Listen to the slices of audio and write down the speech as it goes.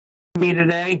Me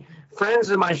today, friends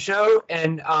of my show,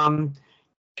 and I've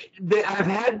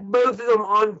had both of them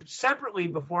on separately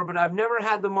before, but I've never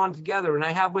had them on together. And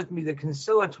I have with me the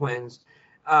Kinsella twins,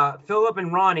 Philip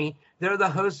and Ronnie. They're the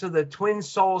hosts of the Twin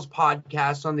Souls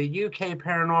podcast on the UK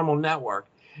Paranormal Network.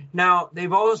 Now,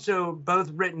 they've also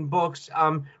both written books.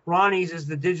 Ronnie's is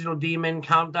The Digital Demon,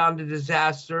 Countdown to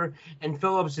Disaster, and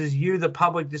Philip's is You, the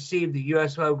Public Deceived, the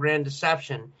USO Grand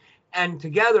Deception. And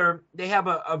together, they have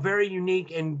a very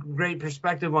unique and great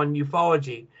perspective on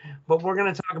ufology. But we're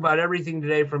going to talk about everything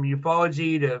today, from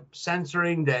ufology to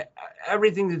censoring to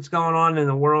everything that's going on in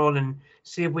the world, and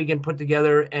see if we can put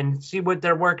together and see what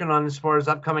they're working on as far as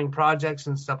upcoming projects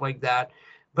and stuff like that.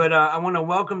 But I want to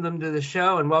welcome them to the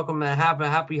show and welcome them to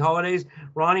happy holidays.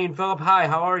 Ronnie and Philip, hi,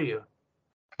 how are you?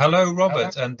 Hello,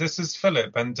 Robert, and this is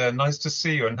Philip, and nice to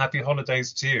see you, and happy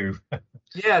holidays to you.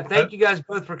 Yeah, thank you guys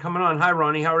both for coming on. Hi,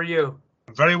 Ronnie, how are you?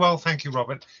 Very well, thank you,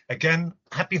 Robert. Again,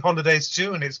 happy holidays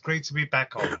too, and it's great to be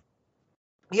back on.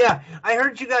 Yeah, I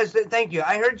heard you guys. Thank you.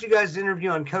 I heard you guys interview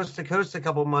on Coast to Coast a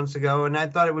couple of months ago, and I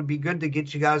thought it would be good to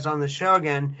get you guys on the show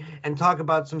again and talk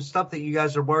about some stuff that you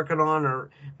guys are working on,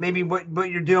 or maybe what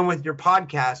you're doing with your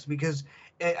podcast, because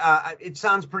it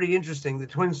sounds pretty interesting. The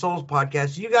Twin Souls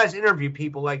podcast. You guys interview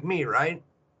people like me, right?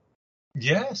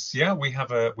 Yes, yeah, we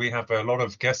have a lot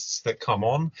of guests that come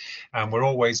on, and we're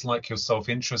always, like yourself,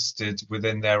 interested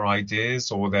within their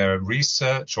ideas or their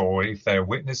research, or if they're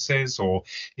witnesses, or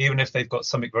even if they've got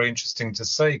something very interesting to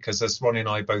say, because as Ronnie and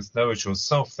I both know, as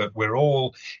yourself, that we're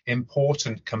all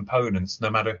important components, no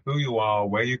matter who you are,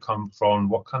 where you come from,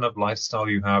 what kind of lifestyle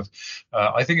you have.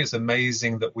 I think it's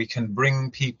amazing that we can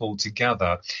bring people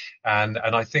together, and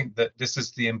I think that this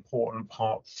is the important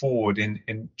part forward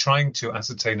in trying to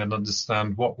ascertain and understand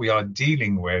what we are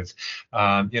dealing with,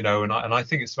 and I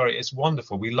think it's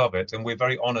wonderful. We love it, and we're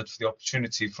very honoured for the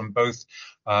opportunity from both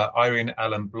Irene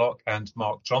Allen Block and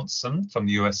Mark Johnson from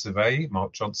the US of A.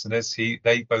 Mark Johnson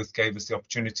they both gave us the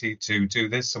opportunity to do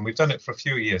this, and we've done it for a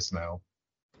few years now.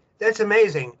 That's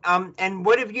amazing. And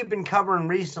what have you been covering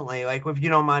recently? Like, if you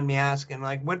don't mind me asking,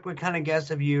 like, what kind of guests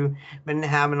have you been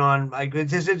having on? Like,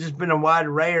 has it just been a wide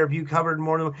array, or have you covered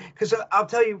more than? Because I'll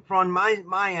tell you, from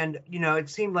my end, it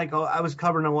seemed like I was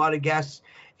covering a lot of guests.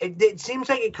 It seems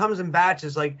like it comes in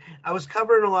batches. Like, I was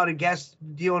covering a lot of guests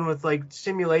dealing with like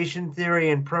simulation theory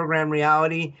and program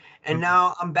reality, and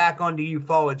now I'm back onto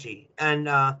ufology. And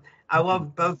I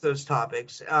love both those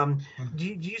topics. Do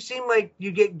you seem like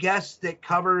you get guests that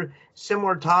cover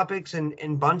similar topics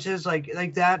in bunches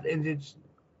like that? And it's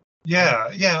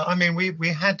Yeah. I mean, we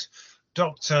had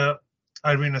Dr.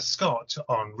 Irina Scott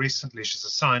on recently. She's a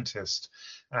scientist,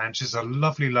 and she's a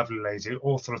lovely lady,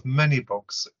 author of many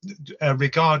books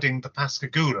regarding the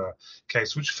Pascagoula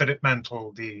case, which Philip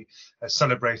Mantle, the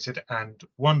celebrated and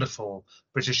wonderful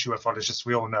British ufologist,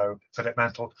 we all know Philip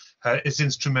Mantle, is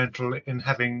instrumental in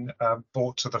having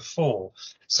brought to the fore.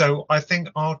 So I think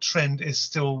our trend is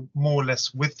still more or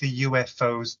less with the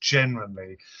UFOs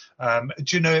generally.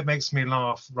 Do you know, it makes me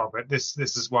laugh, Robert. This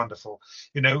is wonderful.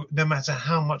 No matter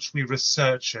how much we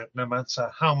research it, no matter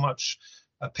how much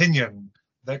opinion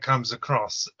that comes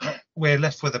across, we're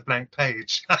left with a blank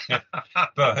page.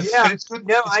 But it's good.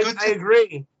 No, I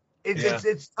agree.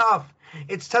 It's tough.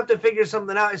 It's tough to figure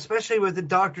something out, especially with the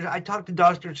doctors. I talked to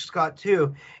Dr. Scott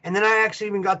too, and then I actually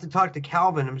even got to talk to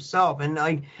Calvin himself. And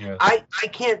I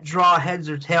can't draw heads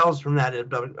or tails from that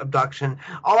abduction.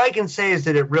 All I can say is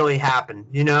that it really happened.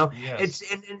 Yes. It's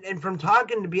and from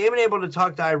talking to being able to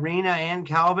talk to Irina and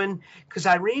Calvin, because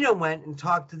Irina went and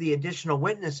talked to the additional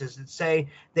witnesses that say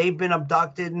they've been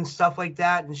abducted and stuff like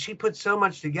that, and she put so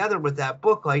much together with that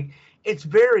book. Like, it's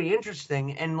very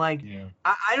interesting, and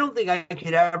I don't think I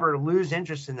could ever lose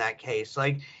interest in that case.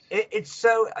 Like, it's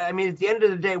so. I mean, at the end of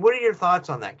the day, what are your thoughts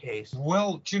on that case?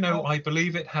 Well, I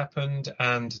believe it happened,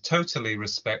 and totally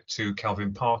respect to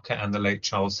Calvin Parker and the late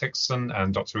Charles Hickson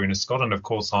and Dr. Irina Scott, and of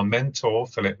course our mentor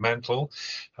Philip Mantle,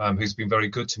 who's been very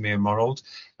good to me and Morold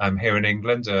here in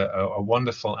England, a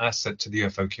wonderful asset to the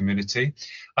UFO community.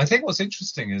 I think what's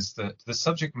interesting is that the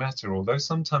subject matter, although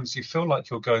sometimes you feel like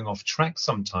you're going off track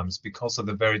sometimes because of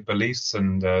the varied beliefs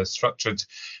and structured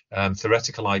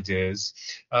theoretical ideas,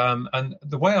 and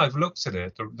the way I've looked at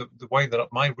it, the way that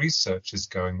my research is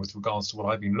going with regards to what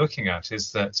I've been looking at,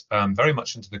 is that very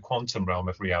much into the quantum realm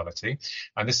of reality.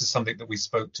 And this is something that we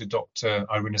spoke to Dr.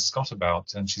 Irina Scott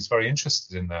about, and she's very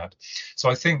interested in that. So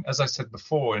I think, as I said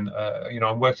before,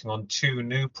 I'm working on 2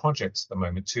 new projects at the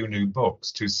moment, 2 new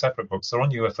books, 2 separate books. They're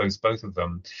on UFOs, both of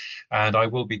them. And I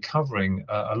will be covering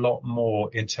a lot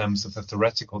more in terms of the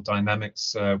theoretical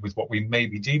dynamics with what we may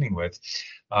be dealing with.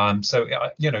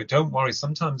 Don't worry.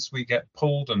 Sometimes we get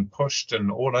pulled and pushed and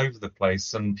all over the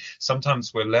place. And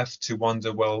sometimes we're left to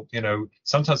wonder, well,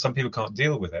 sometimes some people can't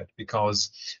deal with it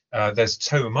because there's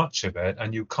too much of it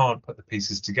and you can't put the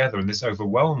pieces together. And this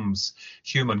overwhelms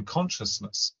human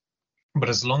consciousness. But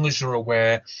as long as you're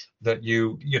aware that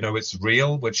it's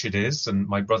real, which it is, and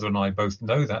my brother and I both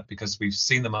know that because we've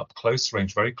seen them up close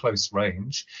range, very close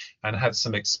range, and had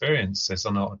some experiences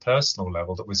on a personal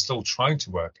level that we're still trying to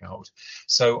work out.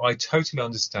 So I totally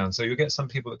understand. So you get some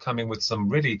people that come in with some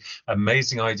really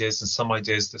amazing ideas and some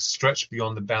ideas that stretch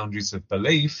beyond the boundaries of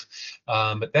belief.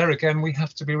 But there again, we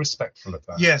have to be respectful of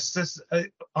that. Yes,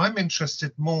 I'm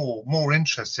more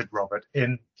interested, Robert,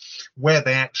 in where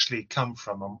they actually come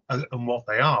from and what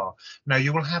they are. Now,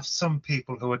 you will have some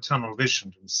people who are tunnel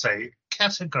visioned and say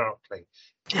categorically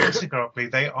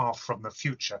they are from the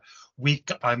future.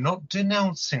 I'm not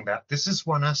denouncing that. This is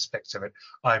one aspect of it.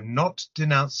 I'm not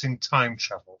denouncing time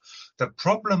travel. The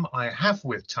problem I have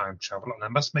with time travel, and I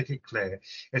must make it clear,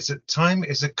 is that time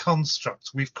is a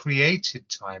construct. We've created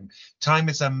time. Time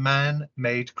is a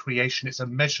man-made creation. It's a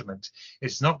measurement.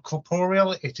 It's not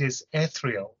corporeal. It is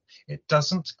ethereal. It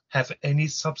doesn't have any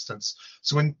substance.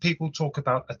 So when people talk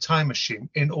about a time machine,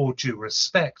 in all due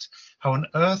respect, how on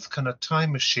earth can a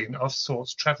time machine of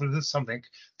sorts travel to something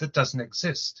that doesn't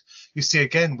exist? You see,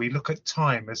 again, we look at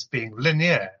time as being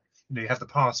linear. You have the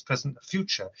past, present, the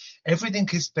future. Everything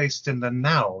is based in the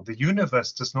now. The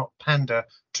universe does not pander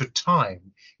to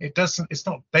time. It's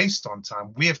not based on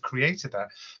time. We have created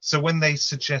that. So when they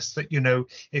suggest that,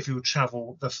 if you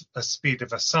travel the speed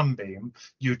of a sunbeam,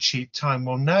 you cheat time,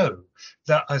 well, no.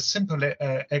 A simple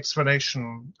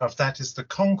explanation of that is the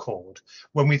Concorde.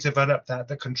 When we developed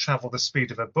that can travel the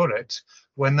speed of a bullet,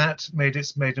 when that made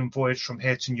its maiden voyage from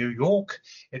here to New York,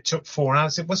 it took 4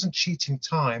 hours. It wasn't cheating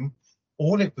time.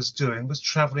 All it was doing was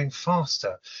traveling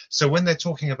faster. So when they're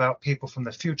talking about people from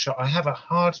the future, I have a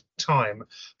hard time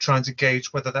trying to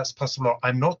gauge whether that's possible.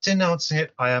 I'm not denouncing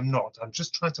it. I am not. I'm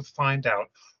just trying to find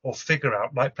out or figure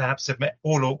out, like perhaps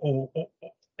all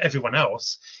everyone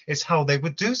else, is how they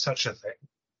would do such a thing.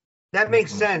 That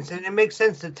makes sense, and it makes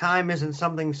sense that time isn't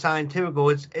something scientific.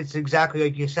 It's exactly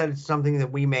like you said. It's something that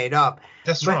we made up.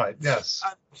 That's right. Yes.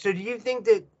 So do you think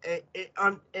that?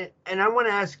 And I want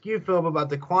to ask you, Philip, about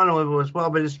the quantum level as well.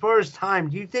 But as far as time,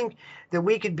 do you think that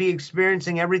we could be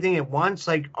experiencing everything at once,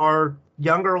 like our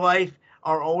younger life,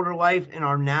 our older life, and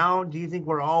our now? Do you think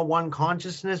we're all one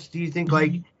consciousness? Do you think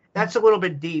that's a little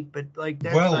bit deep, but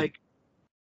that's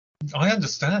I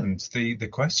understand the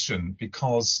question,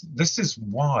 because this is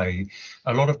why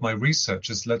a lot of my research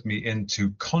has led me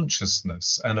into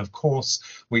consciousness. And of course,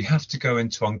 we have to go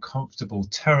into uncomfortable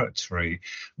territory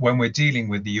when we're dealing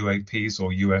with the UAPs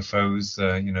or UFOs.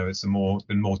 It's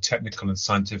the more technical and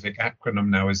scientific acronym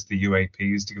now is the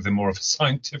UAPs, to give them more of a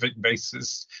scientific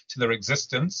basis to their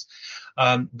existence.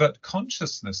 But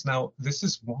consciousness, now, this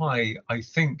is why I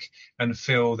think and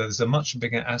feel there's a much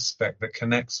bigger aspect that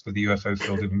connects with the UFO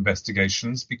field of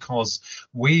investigations, because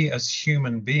we as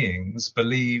human beings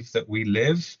believe that we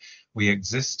live, we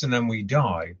exist, and then we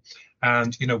die.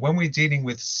 And, when we're dealing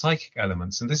with psychic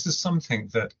elements, and this is something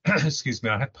that,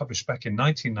 I had published back in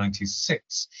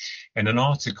 1996 in an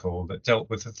article that dealt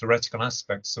with the theoretical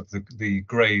aspects of the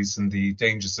greys and the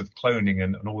dangers of cloning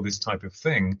and all this type of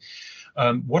thing.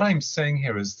 What I'm saying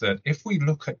here is that if we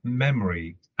look at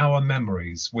memory, our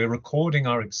memories, we're recording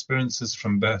our experiences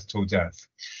from birth till death.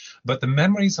 But the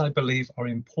memories, I believe, are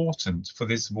important for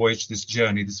this voyage, this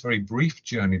journey, this very brief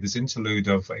journey, this interlude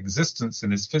of existence in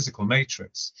this physical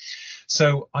matrix.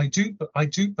 So I do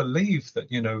believe that,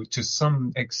 to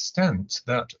some extent,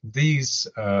 that these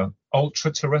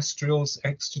ultra-terrestrials,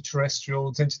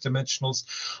 extraterrestrials, interdimensionals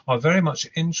are very much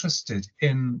interested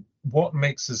in what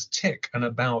makes us tick and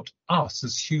about us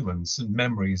as humans and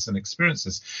memories and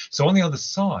experiences. So on the other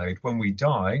side, when we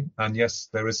die, and yes,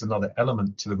 there is another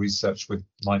element to the research with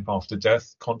life after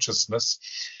death, consciousness,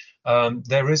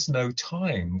 there is no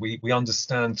time. We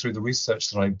understand through the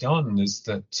research that I've done is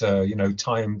that,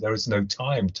 time, there is no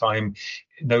time. Time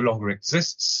no longer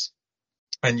exists.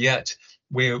 And yet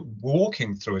we're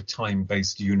walking through a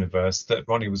time-based universe that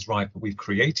Ronnie was right, but we've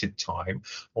created time,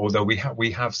 although we have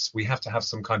to have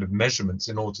some kind of measurements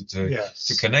in order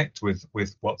to connect with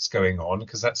what's going on,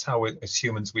 because that's how as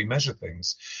humans we measure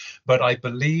things. But I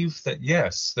believe that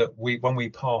yes, that when we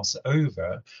pass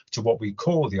over to what we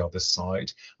call the other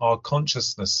side, our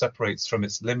consciousness separates from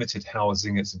its limited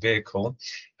housing, its vehicle,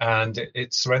 and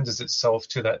it surrenders itself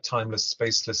to that timeless,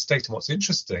 spaceless state. And what's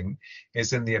interesting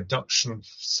is in the abduction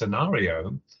scenario,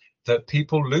 that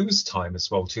people lose time as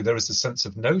well too. There is a sense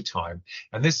of no time,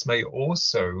 and this may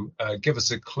also give us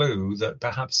a clue that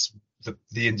perhaps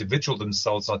the individual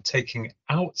themselves are taken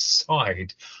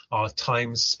outside our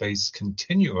time-space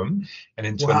continuum and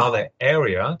into another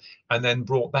area and then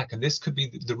brought back. And this could be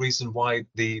the reason why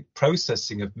the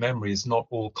processing of memory is not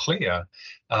all clear.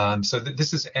 So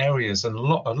this is areas and a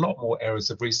lot more areas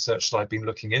of research that I've been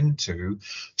looking into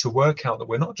to work out that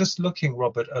we're not just looking,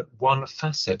 Robert, at one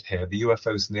facet here, the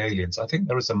UFOs and the aliens. I think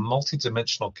there is a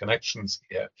multi-dimensional connections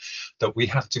here that we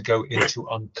have to go into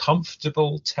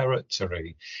uncomfortable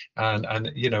territory.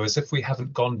 And you know, as if we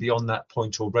haven't gone beyond that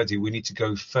point already, we need to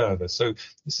go further. So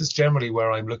this is generally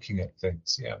where I'm looking at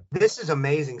things. Yeah. This is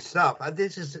amazing stuff.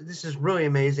 This is really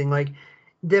amazing. Like,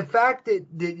 the fact that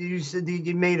you said that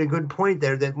you made a good point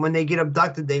there, that when they get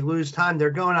abducted, they lose time. They're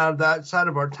going outside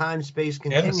of our time-space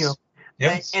continuum.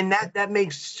 Yes. And that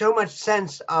makes so much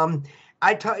sense.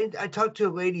 I talked to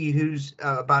a lady who's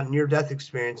about near-death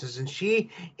experiences, and she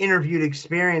interviewed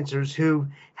experiencers who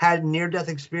had near-death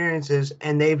experiences,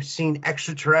 and they've seen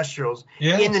extraterrestrials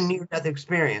in the near-death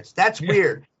experience. That's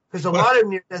weird, because a lot of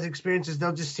near-death experiences,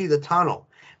 they'll just see the tunnel.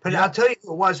 But I'll tell you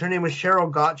who it was. Her name was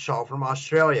Cheryl Gottschall from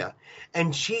Australia.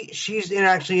 And she's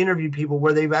actually interviewed people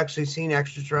where they've actually seen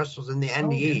extraterrestrials in the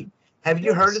NDE. Have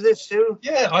you heard of this too?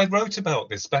 Yeah, I wrote about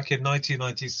this back in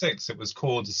 1996. It was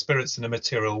called Spirits in a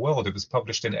Material World. It was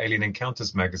published in Alien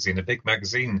Encounters magazine, a big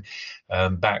magazine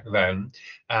back then.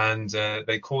 And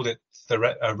they called it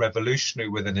revolutionary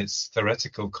within its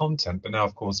theoretical content. But now,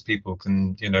 of course, people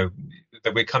can, you know,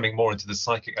 that we're coming more into the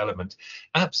psychic element.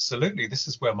 Absolutely, this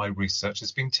is where my research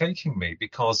has been taking me,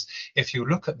 because if you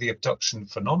look at the abduction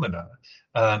phenomena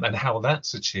and how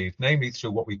that's achieved, namely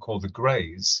through what we call the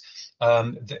greys,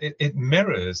 it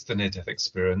mirrors the near-death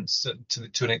experience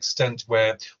to an extent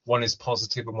where one is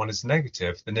positive and one is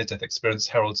negative. The near-death experience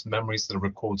heralds memories that are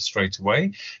recalled straight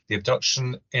away. The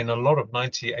abduction, in a lot of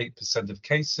 98% of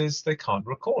cases, they can't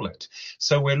recall it.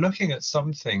 So we're looking at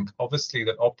something, obviously,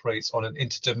 that operates on an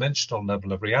interdimensional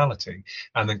level of reality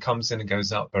and then comes in and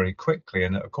goes out very quickly.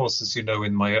 And of course, as you know,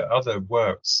 in my other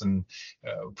works and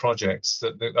projects,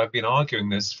 that I've been arguing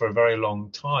this for a very long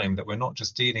time, that we're not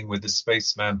just dealing with the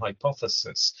spaceman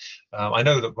hypothesis. I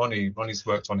know that Ronnie's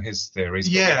worked on his theories,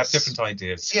 but we have different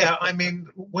ideas. Yeah, I mean,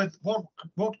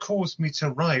 what caused me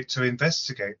to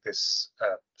investigate this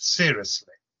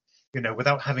seriously, you know,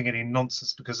 without having any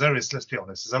nonsense, because there is, let's be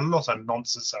honest, there's a lot of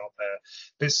nonsense out there,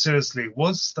 but seriously,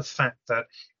 was the fact that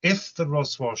if the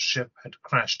Roswell ship had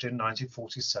crashed in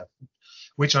 1947,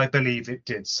 which I believe it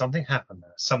did, something happened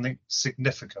there, something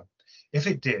significant. If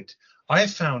it did, I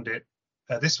found it,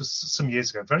 this was some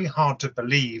years ago, very hard to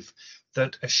believe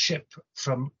that a ship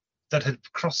that had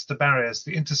crossed the barriers,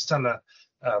 the interstellar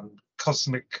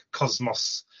cosmic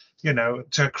cosmos, you know,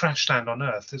 to crash land on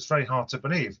Earth. It's very hard to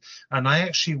believe. And I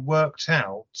actually worked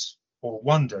out or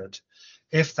wondered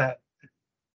if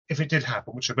it did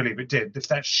happen, which I believe it did, if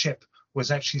that ship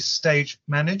was actually stage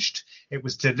managed, it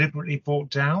was deliberately brought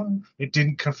down, it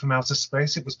didn't come from outer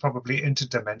space, it was probably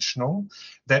interdimensional,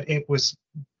 that it was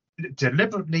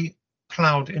deliberately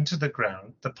plowed into the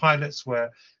ground. The pilots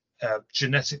were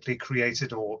genetically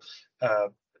created or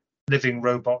living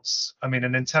robots. I mean,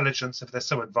 an intelligence, if they're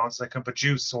so advanced, they can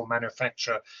produce or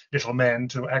manufacture little men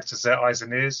to act as their eyes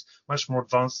and ears, much more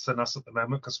advanced than us at the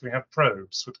moment because we have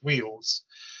probes with wheels.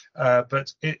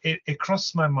 But it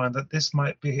crossed my mind that this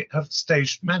might have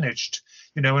stage managed,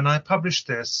 you know, and I published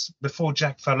this before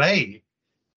Jacques Vallée,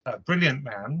 a brilliant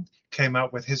man, came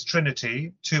out with his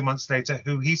Trinity 2 months later,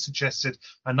 who he suggested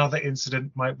another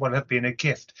incident might well have been a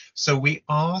gift. So we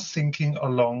are thinking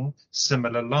along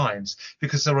similar lines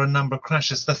because there are a number of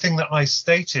crashes. The thing that I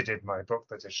stated in my book,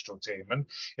 The Digital Demon,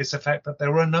 is the fact that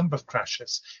there were a number of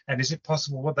crashes. And is it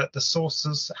possible that the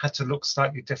sources had to look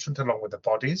slightly different along with the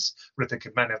bodies, where they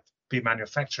could be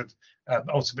manufactured?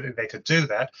 Ultimately, they could do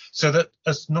that so that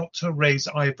as not to raise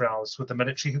eyebrows with the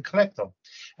military who collect them.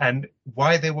 And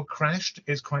why they were crashed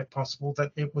is quite possible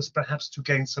that it was perhaps to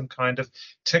gain some kind of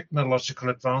technological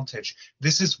advantage.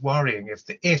 This is worrying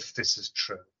if this is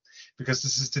true, because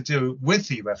this is to do with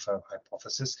the UFO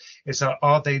hypothesis. Is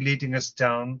are they leading us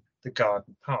down the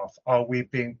garden path? Are we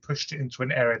being pushed into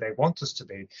an area they want us to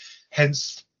be?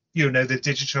 Hence, you know, the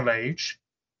digital age,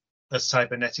 a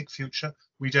cybernetic future,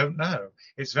 we don't know.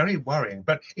 It's very worrying,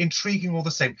 but intriguing all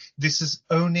the same. This is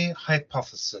only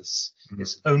hypothesis. Mm-hmm.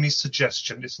 It's only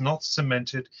suggestion. It's not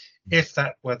cemented, if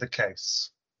that were the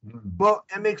case. Mm-hmm. Well,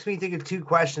 it makes me think of two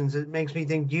questions. It makes me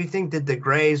think, do you think that the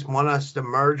Greys want us to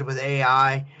merge with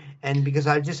AI? And because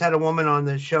I just had a woman on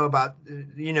the show about,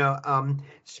 you know,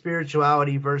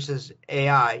 spirituality versus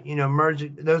AI, you know,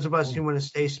 merge those of us who want to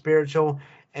stay spiritual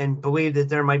and believe that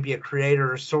there might be a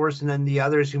creator or source, and then the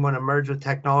others who want to merge with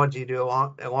technology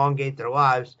to elongate their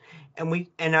lives.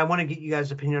 and I want to get you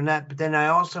guys' opinion on that. But then I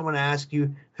also want to ask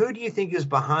you, who do you think is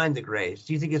behind the Greys?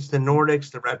 Do you think it's the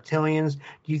Nordics, the reptilians?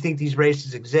 Do you think these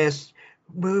races exist?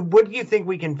 What do you think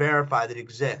we can verify that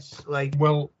exists? Like,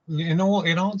 well, in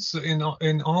answer,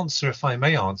 if I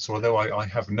may answer, although I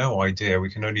have no idea, we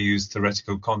can only use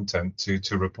theoretical content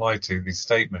to reply to these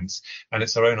statements, and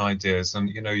it's our own ideas, and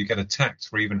you get attacked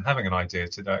for even having an idea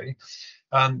today.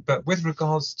 But with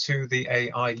regards to the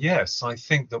AI, yes, I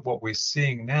think that what we're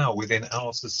seeing now within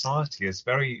our society is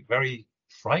very, very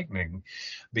frightening,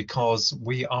 because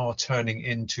we are turning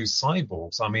into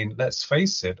cyborgs. I mean, let's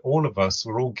face it, all of us,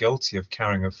 we're all guilty of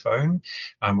carrying a phone,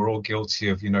 and we're all guilty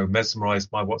of,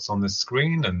 mesmerized by what's on the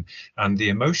screen, and the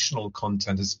emotional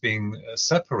content is being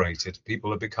separated.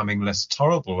 People are becoming less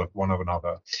tolerable of one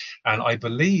another. And I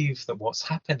believe that what's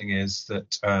happening is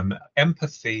that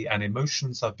empathy and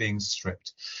emotions are being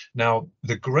stripped. Now,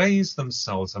 the Greys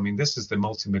themselves, I mean, this is the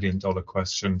multi-million-dollar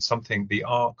question, something, the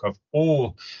Ark of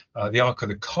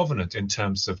the Covenant in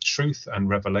terms of truth and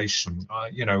revelation.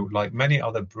 Like many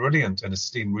other brilliant and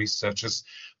esteemed researchers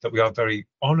that we are very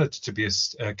honored to be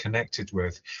connected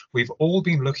with, we've all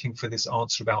been looking for this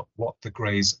answer about what the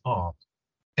Greys are.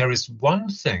 There is one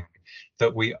thing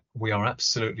that we are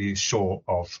absolutely sure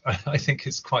of. I think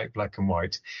it's quite black and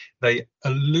white. They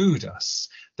elude us.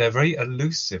 They're very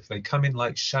elusive. They come in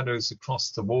like shadows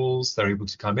across the walls. They're able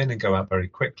to come in and go out very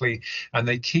quickly, and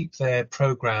they keep their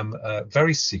program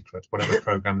very secret, whatever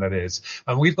program that is.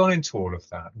 And we've gone into all of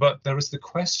that. But there is the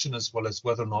question as well as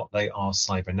whether or not they are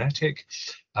cybernetic,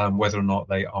 whether or not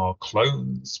they are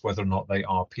clones, whether or not they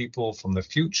are people from the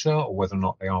future, or whether or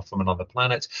not they are from another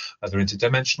planet, whether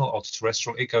interdimensional,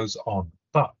 extraterrestrial, it goes on.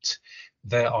 But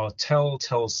there are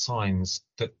telltale signs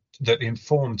that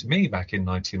informed me back in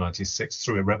 1996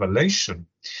 through a revelation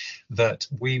that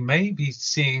we may be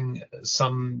seeing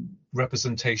some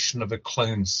representation of a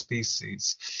cloned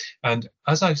species. And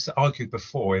as I've argued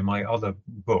before in my other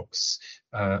books,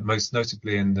 most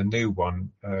notably in the new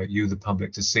one, You, the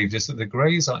Public Deceived, is that the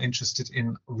Greys are interested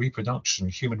in reproduction,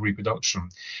 human reproduction.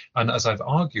 And as I've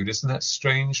argued, isn't that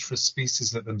strange for a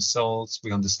species that themselves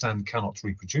we understand cannot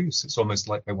reproduce? It's almost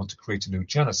like they want to create a new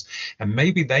genus. And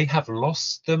maybe they have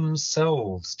lost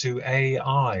themselves to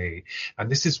AI. And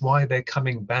this is why they're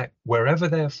coming back wherever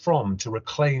they're from to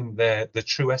reclaim the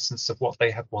true essence of what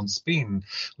they have once been,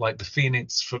 like the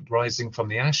phoenix rising from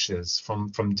the ashes,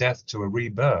 from death to a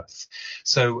rebirth.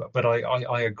 So, but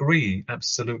I agree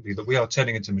absolutely that we are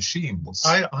turning into machines.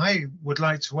 I would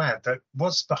like to add that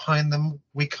what's behind them,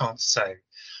 we can't say.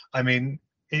 I mean,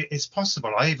 it's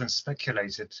possible. I even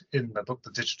speculated in the book,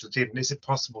 The Digital Demon, is it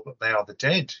possible that they are the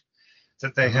dead?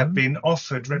 That they have been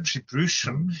offered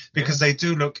retribution because they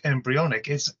do look embryonic.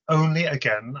 It's only,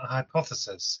 again, a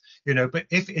hypothesis, but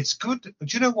if it's good, do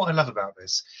you know what I love about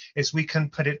this? Is we can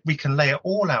lay it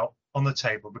all out on the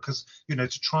table, because, to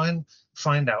try and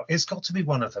find out, it's got to be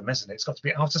one of them, isn't it? It's got to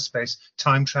be outer space,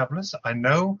 time travelers. I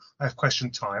know I've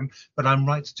questioned time, but I'm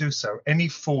right to do so. Any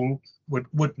fool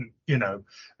wouldn't,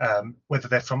 whether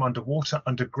they're from underwater,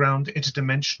 underground,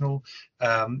 interdimensional,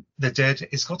 the dead,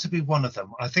 it's got to be one of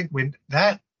them. I think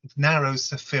that narrows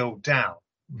the field down.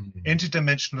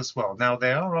 Interdimensional as well. Now,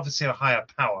 they are obviously a higher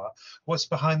power. What's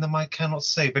behind them, I cannot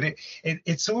say. But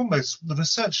it's almost, the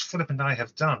research Philip and I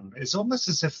have done, it's almost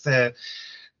as if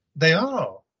they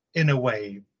are, in a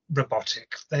way,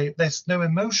 robotic. There's no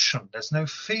emotion, there's no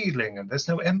feeling, and there's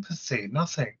no empathy,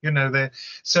 nothing.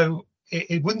 So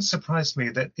it wouldn't surprise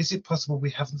me that, is it possible we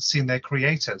haven't seen their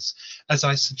creators? As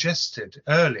I suggested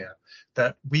earlier,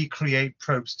 that we create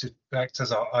probes to act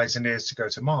as our eyes and ears to go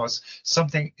to Mars.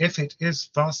 Something, if it is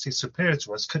vastly superior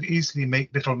to us, could easily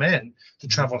make little men to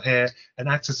travel here and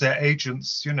act as their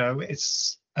agents.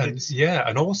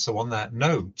 And also on that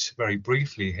note, very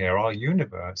briefly here, our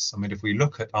universe, I mean, if we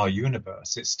look at our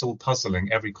universe, it's still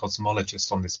puzzling every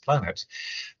cosmologist on this planet.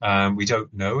 We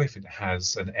don't know if it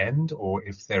has an end or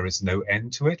if there is no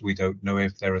end to it. We don't know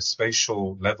if there are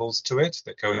spatial levels to it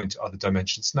that go into other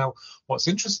dimensions. Now, what's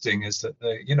interesting is that,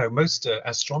 most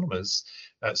astronomers,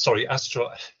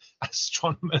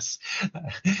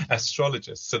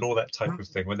 astrologists and all that type of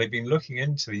thing, when they've been looking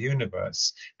into the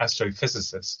universe,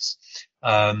 astrophysicists,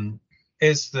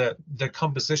 is that the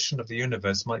composition of the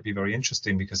universe might be very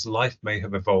interesting, because life may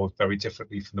have evolved very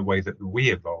differently from the way that we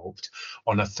evolved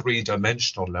on a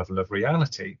three-dimensional level of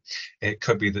reality. It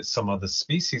could be that some other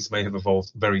species may have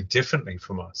evolved very differently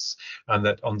from us, and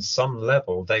that on some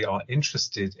level they are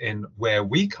interested in where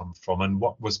we come from and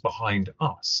what was behind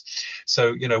us.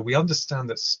 So, we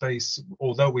understand that space,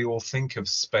 although we all think of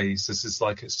space as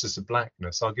it's just a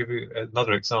blackness. I'll give you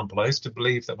another example. I used to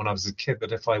believe that when I was a kid,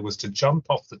 that if I was to jump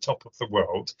off the top of the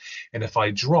world? And if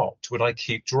I dropped, would I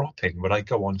keep dropping? Would I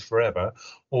go on forever?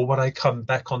 Or would I come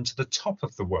back onto the top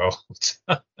of the world?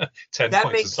 10 That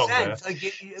points makes a song sense.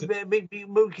 there.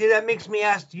 That makes me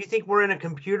ask, do you think we're in a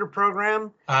computer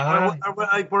program? Or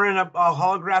like we're in a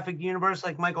holographic universe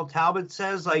like Michael Talbot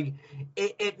says? Like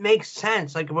it makes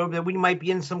sense. Like we might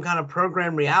be in some kind of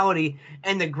program reality,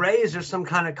 and the Greys are some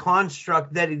kind of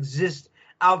construct that exists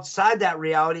outside that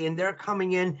reality, and they're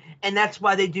coming in, and that's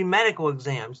why they do medical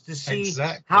exams to see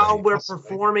how we're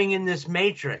performing in this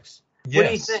matrix. Yes. What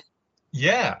do you think?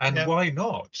 Yeah, and why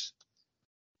not?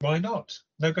 Why not?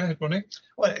 No, go ahead, Ronnie.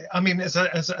 Well, I mean,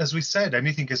 as we said,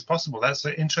 anything is possible. That's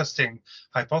an interesting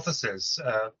hypothesis.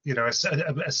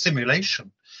 A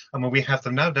simulation. I mean, we have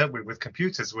them now, don't we? With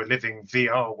computers, we're living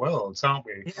VR worlds, aren't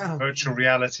we? Yeah. Virtual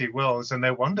reality worlds, and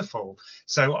they're wonderful.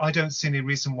 So I don't see any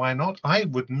reason why not. I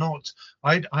would not.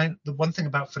 The one thing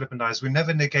about Philip and I is we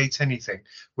never negate anything.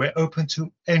 We're open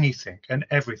to anything and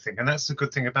everything, and that's the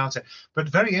good thing about it. But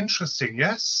very interesting,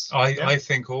 yes. I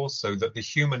think also that the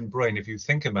human brain, if you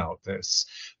think about this,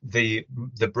 the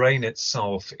brain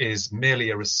itself is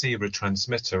merely a receiver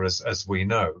transmitter, as we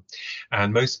know,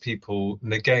 and most people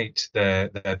negate their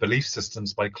belief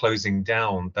systems by closing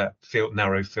down that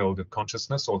narrow field of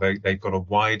consciousness, or they've got a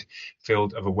wide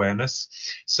field of awareness.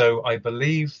 So I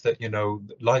believe that,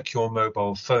 like your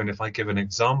mobile phone, if I give an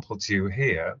example to you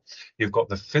here, you've got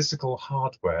the physical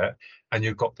hardware and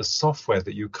you've got the software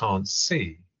that you can't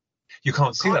see. You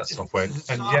can't see that software,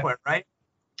 right?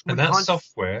 And that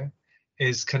software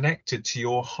is connected to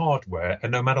your hardware,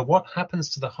 and no matter what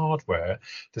happens to the hardware,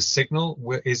 the signal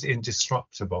is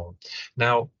indestructible.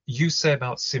 Now, you say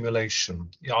about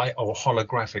simulation or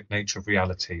holographic nature of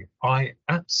reality. I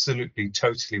absolutely,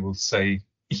 totally will say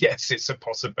yes, it's a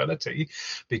possibility,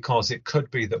 because it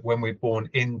could be that when we're born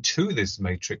into this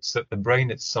matrix, that the brain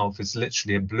itself is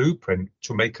literally a blueprint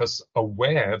to make us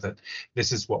aware that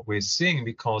this is what we're seeing.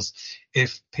 Because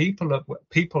if people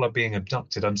are being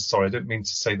abducted, I'm sorry, I don't mean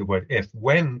to say the word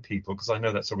when people, because I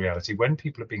know that's a reality, when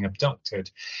people are being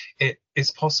abducted, it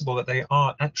is possible that they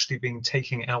are actually being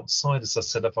taken outside, as I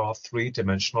said, of our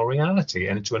three-dimensional reality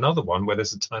and into another one where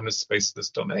there's a timeless,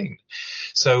 spaceless domain.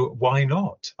 So why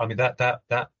not? I mean,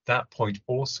 that point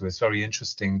also is very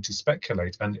interesting to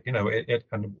speculate. And,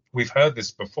 and we've heard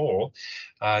this before.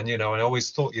 And, and I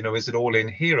always thought, is it all in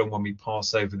here? And when we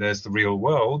pass over, there's the real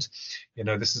world.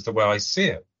 This is the way I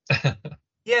see it.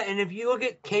 Yeah. And if you look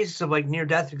at cases of like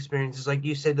near-death experiences, like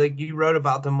you said, like you wrote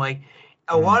about them, like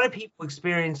a lot of people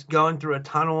experience going through a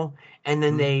tunnel, and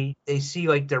then they see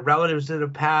like their relatives that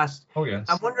have passed. Oh, yes.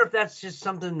 I wonder if that's just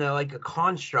something that like a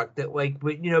construct that like,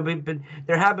 but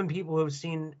there have been people who have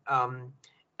seen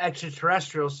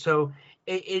extraterrestrials. So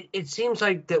it seems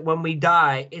like that when we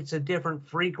die, it's a different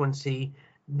frequency,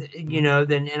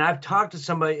 and I've talked to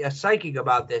somebody, a psychic,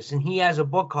 about this, and he has a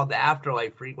book called The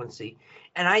Afterlife Frequency.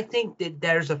 And I think that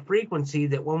there's a frequency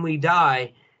that when we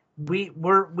die,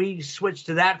 we switch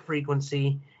to that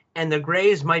frequency, and the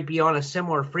Greys might be on a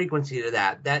similar frequency to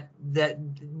that.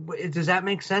 Does that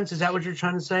make sense? Is that what you're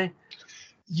trying to say?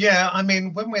 Yeah, I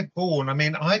mean, when we're born,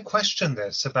 I question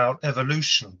this about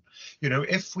evolution.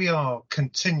 If we are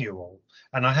continual,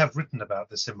 and I have written about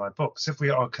this in my books, if we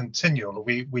are continual,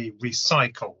 we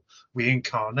recycle, we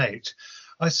incarnate.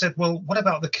 I said, well, what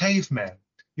about the cavemen?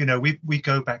 We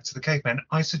go back to the cavemen.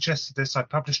 I suggested this. I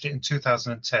published it in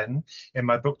 2010 in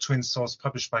my book Twin Souls,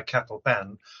 published by Capel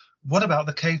Bann. What about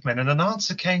the cavemen? And an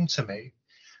answer came to me,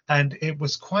 and it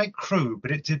was quite crude,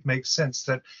 but it did make sense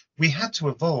that we had to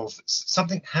evolve.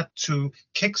 Something had to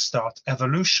kickstart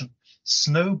evolution,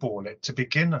 snowball it to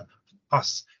begin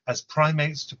us as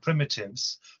primates to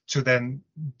primitives, to then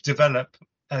develop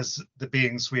as the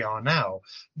beings we are now.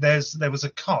 There was a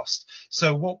cost.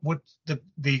 So what would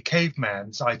the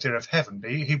caveman's idea of heaven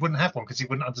be? He wouldn't have one, because he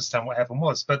wouldn't understand what heaven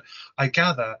was. But I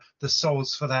gather the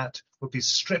souls for that would be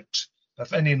stripped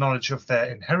of any knowledge of their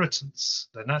inheritance,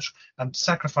 their natural, and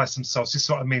sacrifice themselves, this is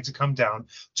what I mean, to come down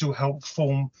to help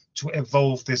to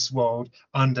evolve this world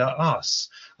under us.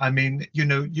 I mean,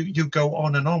 you go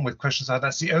on and on with questions like that.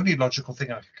 That's the only logical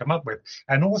thing I could come up with.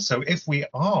 And also, if we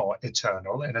are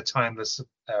eternal in a timeless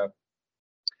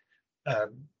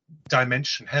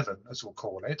dimension, heaven, as we'll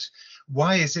call it,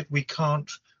 why is it we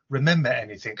can't remember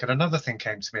anything? And another thing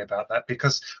came to me about that,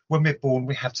 because when we're born,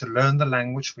 we have to learn the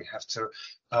language, we have to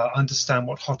understand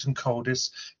what hot and cold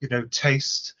is,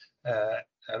 taste,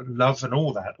 love, and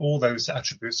all those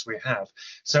attributes we have.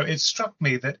 So it struck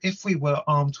me that if we were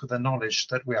armed with the knowledge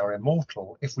that we are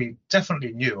immortal, if we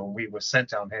definitely knew and we were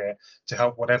sent down here to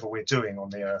help whatever we're doing on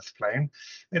the earth plane,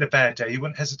 in a bad day, you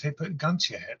wouldn't hesitate putting a gun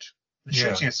to your head and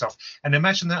shooting yourself. And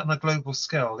imagine that on a global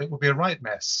scale, it would be a right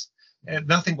mess.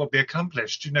 nothing will be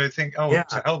accomplished. Think,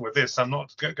 to hell with this, I'm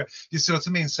not go. You see what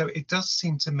I mean? So it does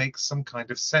seem to make some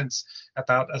kind of sense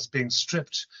about us being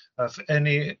stripped of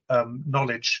any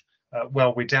knowledge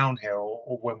while we're down here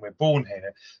or when we're born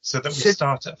here, so that we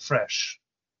start afresh.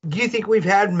 Do you think we've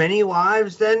had many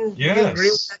lives then? Yes. Do you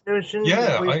agree with that notion?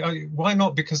 Yeah, why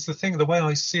not? Because the way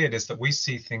I see it is that we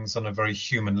see things on a very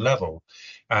human level,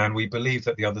 and we believe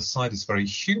that the other side is very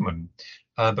human.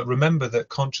 But remember that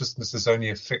consciousness is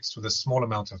only affixed with a small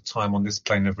amount of time on this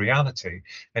plane of reality.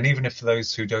 And even if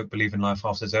those who don't believe in life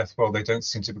after death, well, they don't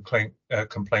seem to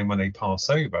complain when they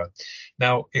pass over.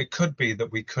 Now, it could be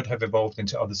that we could have evolved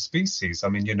into other species. I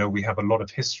mean, we have a lot of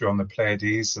history on the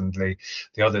Pleiades and the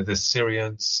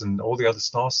Sirians and all the other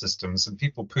star systems, and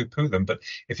people poo-poo them. But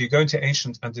if you go into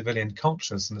ancient Antediluvian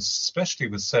cultures, and especially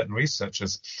with certain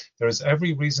researchers, there is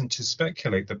every reason to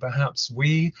speculate that perhaps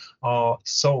we are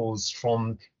souls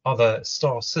from other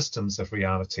star systems of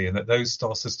reality, and that those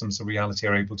star systems of reality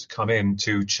are able to come in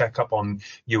to check up on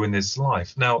you in this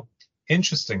life. Now,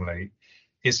 interestingly,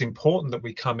 it's important that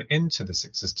we come into this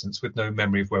existence with no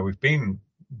memory of where we've been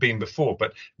before,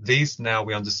 but these now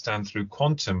we understand through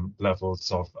quantum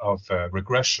levels of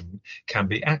regression can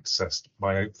be accessed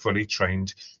by a fully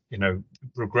trained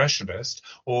regressionist,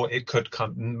 or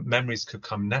memories could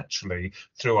come naturally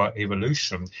through our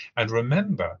evolution. And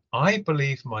remember, I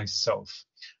believe myself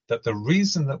that the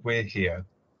reason that we're here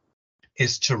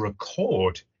is to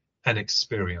record an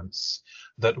experience,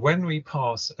 that when we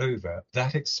pass over,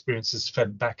 that experience is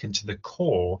fed back into the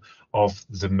core of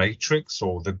the matrix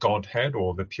or the Godhead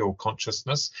or the pure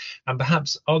consciousness, and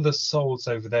perhaps other souls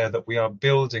over there that we are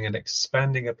building and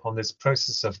expanding upon this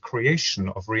process of creation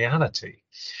of reality.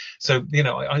 So,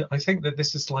 I think that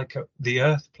this is like the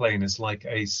earth plane is like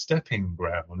a stepping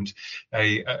ground.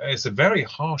 It's a very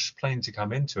harsh plane to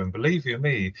come into. And believe you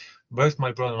me, both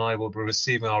my brother and I will be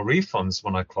receiving our refunds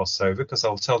when I cross over, because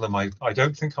I'll tell them I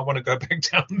don't think I want to go back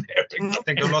down there. I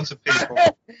think a lot of people,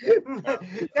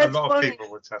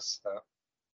 people would test that.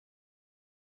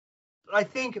 I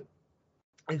think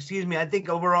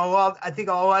overall, I think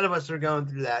a lot of us are going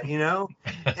through that,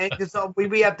 and because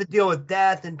we have to deal with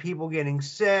death and people getting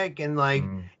sick, and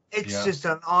it's just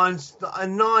a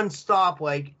non-stop,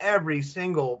 like every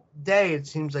single day it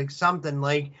seems like something,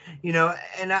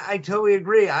 and I totally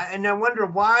agree. I wonder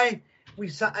why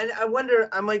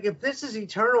I'm like, if this is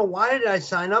eternal, why did I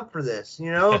sign up for this?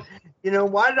 Why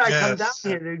did I come down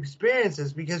here to experience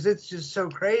this? Because it's just so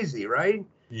crazy, right?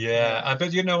 Yeah,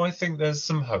 but I think there's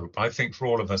some hope, I think, for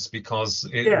all of us, because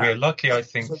we're lucky, I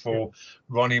think, for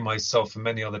Ronnie, myself, and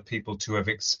many other people to have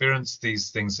experienced these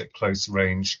things at close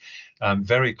range,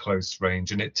 very close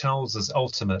range. And it tells us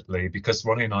ultimately, because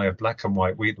Ronnie and I are black and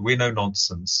white, we know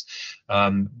nonsense.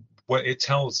 It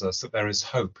tells us that there is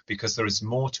hope, because there is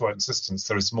more to our existence.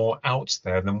 There is more out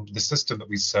there than the system that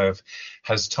we serve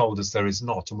has told us there is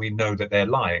not. And we know that they're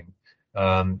lying.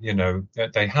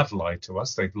 They have lied to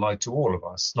us. They've lied to all of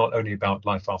us, not only about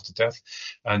life after death,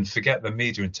 and forget the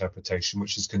media interpretation,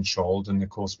 which is controlled. And of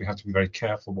course, we have to be very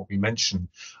careful what we mention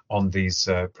on these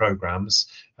programs,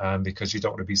 because you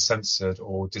don't want to be censored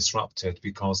or disrupted,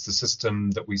 because the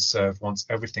system that we serve wants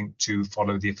everything to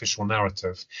follow the official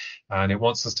narrative, and it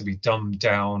wants us to be dumbed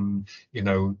down,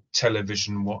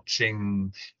 television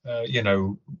watching,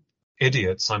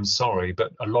 idiots. I'm sorry,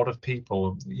 but a lot of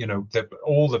people,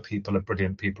 all the people are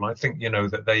brilliant people. I think,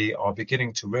 that they are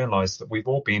beginning to realize that we've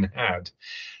all been had.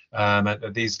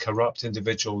 These corrupt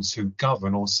individuals who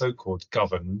govern, or so-called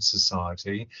govern,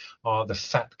 society are the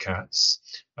fat cats.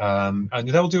 And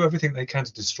they'll do everything they can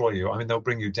to destroy you. I mean, they'll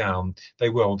bring you down.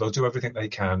 They'll do everything they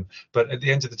can. But at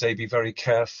the end of the day, be very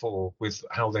careful with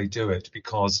how they do it,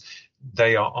 because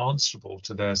they are answerable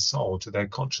to their soul, to their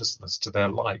consciousness, to their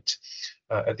light.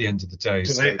 At the end of the day.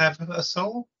 Do they have a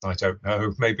soul? I don't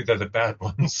know. Maybe they're the bad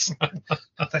ones.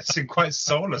 They seem quite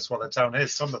soulless while they're down here.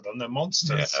 Some of them, they're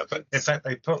monsters. Yeah, but in fact,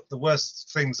 they put the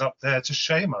worst things up there to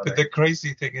shame us. But the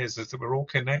crazy thing is that we're all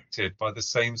connected by the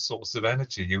same source of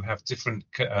energy. You have different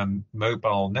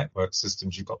mobile network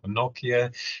systems. You've got the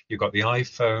Nokia, you've got the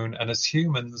iPhone, and as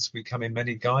humans, we come in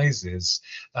many guises.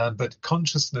 But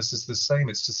consciousness is the same.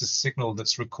 It's just a signal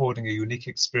that's recording a unique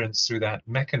experience through that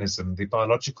mechanism, the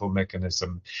biological mechanism.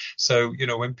 So,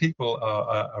 when people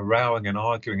are rowing and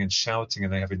arguing and shouting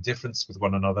and they have indifference with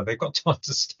one another, they've got to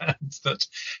understand that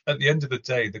at the end of the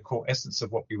day, the core essence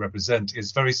of what we represent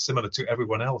is very similar to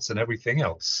everyone else and everything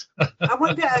else. I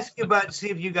wanted to ask you see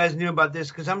if you guys knew about this,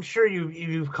 because I'm sure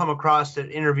you've come across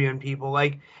it interviewing people.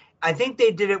 I think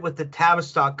they did it with the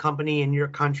Tavistock company in your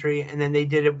country, and then they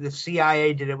did it. The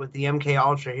CIA did it with the MK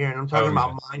Ultra here, and I'm talking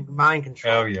about mind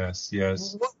control. Oh yes.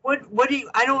 what do you?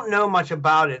 I don't know much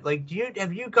about it. Like,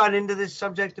 have you got into this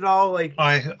subject at all? Like,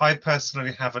 I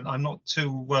personally haven't. I'm not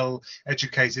too well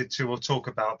educated to talk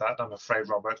about that, I'm afraid,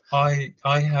 Robert. I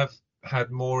have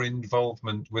had more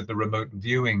involvement with the remote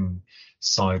viewing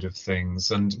side of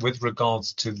things, and with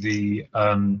regards to the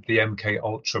MK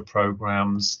Ultra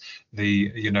programs,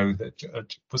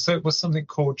 that was something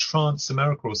called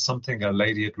Trans-America or something a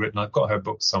lady had written. I've got her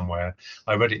book somewhere.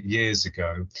 I read it years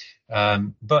ago,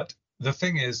 but the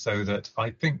thing is, though, that I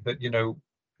think that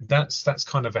that's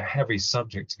kind of a heavy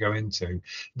subject to go into.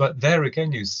 But there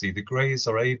again, you see, the Greys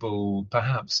are able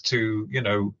perhaps to,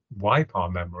 wipe our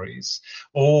memories,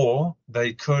 or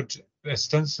they could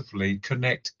ostensibly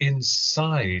connect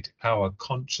inside our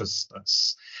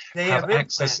consciousness, they have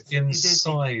access implants.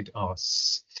 inside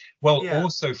us. Well, Yeah.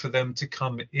 also for them to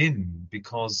come in,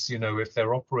 because, if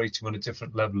they're operating on a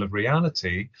different level of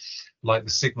reality, like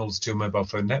the signals to a mobile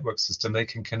phone network system, they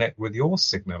can connect with your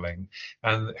signaling.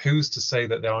 And who's to say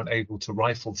that they aren't able to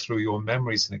rifle through your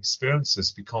memories and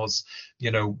experiences? Because,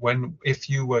 if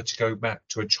you were to go back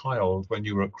to a child when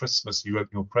you were at Christmas, you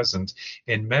open your present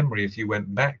in memory, if you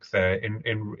went back there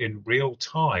in real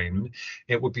time,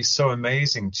 it would be so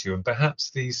amazing to you. And perhaps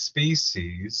these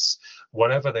species,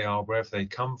 whatever they are, wherever they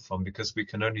come from, because we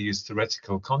can only use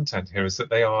theoretical content here, is that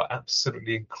they are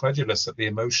absolutely incredulous at the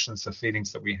emotions, the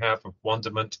feelings that we have of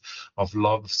wonderment, of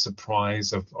love,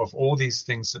 surprise, of all these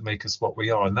things that make us what we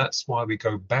are. And that's why we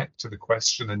go back to the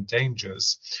question and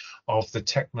dangers of the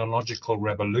technological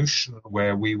revolution,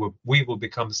 where we will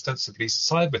become ostensibly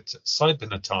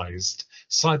cybertized.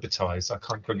 I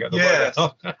can't forget the word.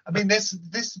 I mean,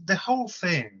 the whole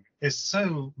thing is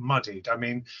so muddied. I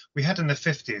mean, we had in the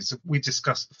 50s, we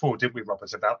discussed before, didn't we,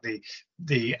 Robert, about the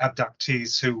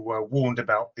abductees who were warned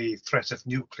about the threat of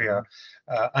nuclear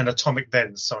and atomic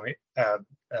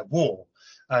war.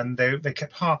 And they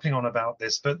kept harping on about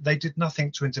this, but they did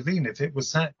nothing to intervene. If it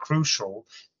was that crucial,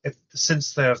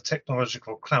 since they're of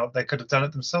technological clout, they could have done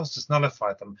it themselves, just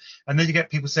nullified them. And then you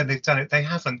get people saying they've done it. They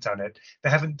haven't done it.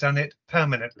 They haven't done it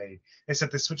permanently. They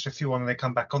said they switched a few on and they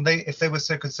come back on. If they were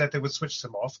so concerned, they would switch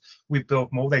them off. We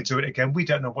build more. They do it again. We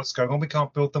don't know what's going on. We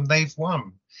can't build them. They've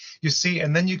won. You see,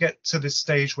 and then you get to this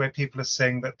stage where people are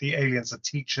saying that the aliens are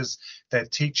teachers. They're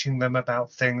teaching them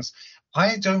about things.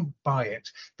 I don't buy it.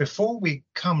 Before we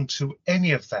come to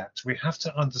any of that, we have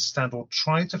to understand or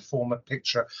try to form a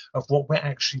picture of what we're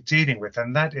actually dealing with.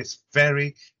 And that is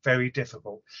very, very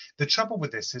difficult. The trouble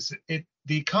with this is it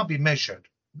can't be measured.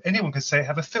 Anyone can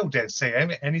have a field day, say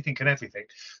anything and everything.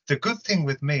 The good thing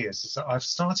with me is that I've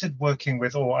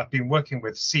been working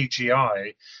with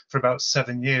CGI for about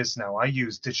 7 years now. I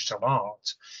use digital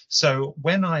art. So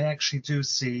when I actually do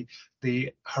see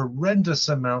the horrendous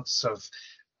amounts of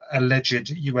alleged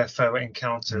UFO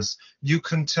encounters,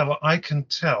 I can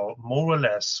tell more or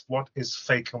less what is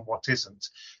fake and what isn't.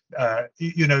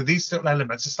 These little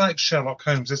elements, it's like Sherlock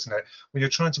Holmes, isn't it? When you're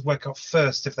trying to work out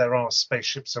first if there are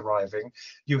spaceships arriving,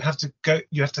 you have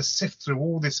to sift through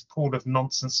all this pool of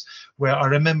nonsense. Where I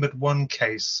remembered one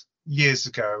case years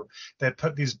ago, they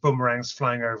put these boomerangs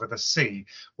flying over the sea.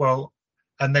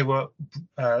 And they were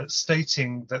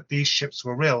stating that these ships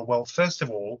were real. Well, first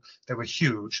of all, they were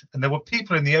huge, and there were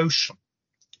people in the ocean.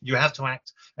 You have to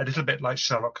act a little bit like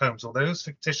Sherlock Holmes. Although it's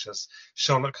fictitious,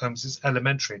 Sherlock Holmes is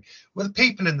elementary. Well, the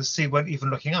people in the sea weren't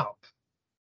even looking up.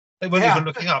 They weren't even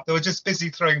looking up. They were just busy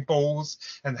throwing balls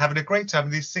and having a great time.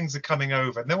 And these things are coming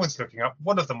over. No one's looking up.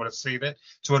 One of them would have seen it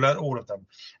to alert all of them.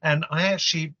 And I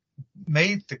actually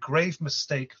made the grave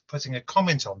mistake of putting a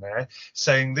comment on there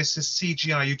saying this is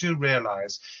CGI. You do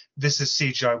realize this is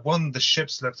CGI. One, the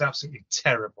ships looked absolutely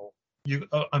terrible.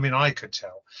 I could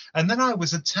tell. And then I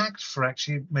was attacked for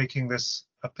actually making this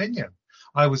opinion.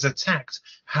 I was attacked.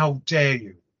 How dare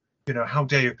you? How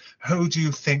dare you? Who do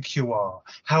you think you are?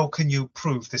 How can you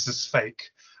prove this is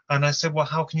fake? And I said, well,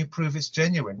 how can you prove it's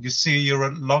genuine? You see, you're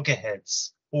at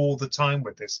loggerheads all the time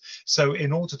with this. So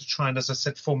in order to try and, as I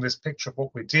said, form this picture of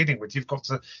what we're dealing with, you've got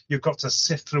to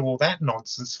sift through all that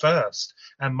nonsense first.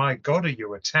 And my God, are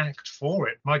you attacked for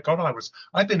it? My God,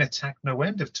 I've been attacked no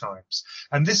end of times.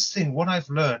 And this thing, what I've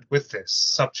learned with this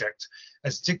subject,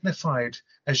 as dignified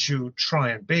as you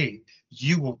try and be,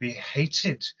 you will be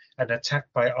hated and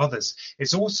attacked by others.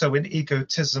 It's also an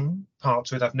egotism part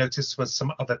to it. I've noticed with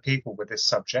some other people with this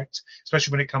subject,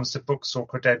 especially when it comes to books or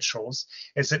credentials,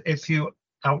 is that if you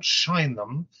outshine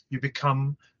them, you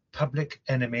become public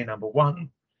enemy number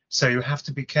one. So you have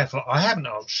to be careful. I haven't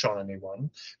outshone anyone,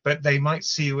 but they might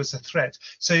see you as a threat.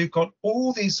 So you've got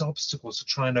all these obstacles to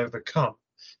try and overcome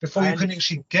before you can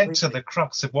actually get to the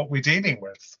crux of what we're dealing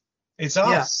with. It's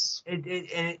us.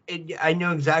 I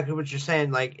know exactly what you're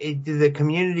saying. Like the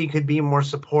community could be more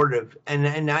supportive,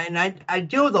 and I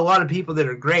deal with a lot of people that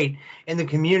are great in the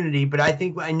community, but I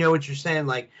think I know what you're saying.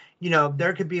 Like,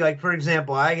 there could be, like, for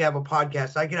example, I have a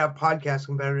podcast. I could have podcast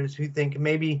competitors who think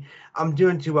maybe I'm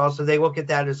doing too well, so they look at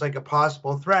that as like a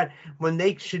possible threat when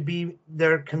they should be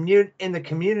in the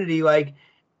community. Like,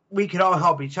 we could all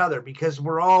help each other because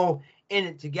we're all in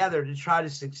it together to try to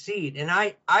succeed. And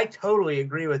I totally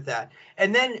agree with that.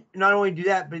 And then not only do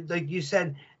that, but like you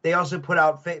said, they also put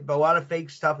out a lot of fake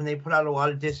stuff, and they put out a lot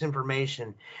of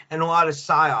disinformation and a lot of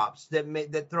psyops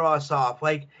that throw us off.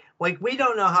 Like we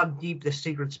don't know how deep the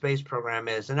secret space program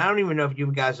is. And I don't even know if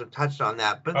you guys have touched on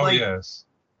that, but yes.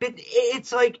 But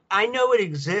it's like, I know it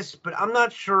exists, but I'm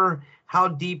not sure how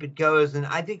deep it goes. And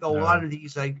I think a lot of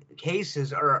these like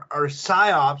cases are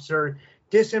psyops or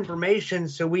disinformation,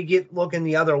 so we get looking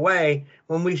the other way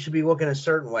when we should be looking a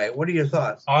certain way. What are your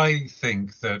thoughts? I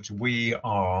think that we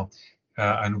are,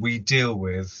 and we deal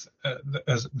with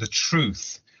the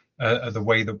truth the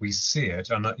way that we see it.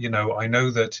 And, I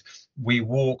know that we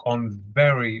walk on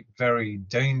very, very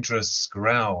dangerous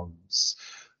grounds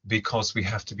because we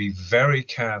have to be very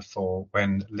careful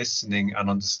when listening and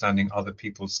understanding other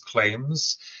people's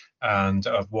claims and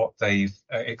of what they've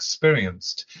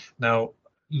experienced. Now,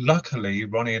 luckily,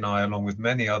 Ronnie and I, along with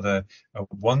many other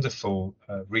wonderful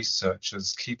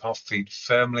researchers, keep our feet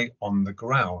firmly on the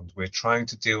ground. We're trying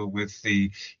to deal with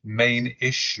the main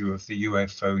issue of the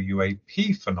UFO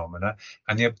UAP phenomena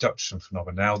and the abduction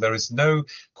phenomena. Now, there is no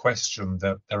question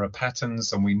that there are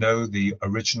patterns, and we know the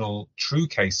original true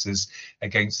cases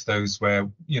against those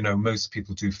where, most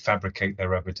people do fabricate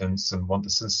their evidence and want the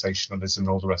sensationalism and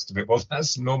all the rest of it. Well,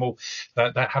 that's normal.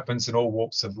 That happens in all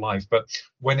walks of life. But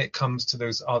when it comes to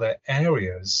those other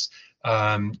areas,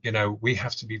 we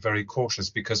have to be very cautious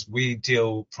because we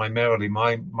deal primarily,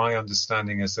 my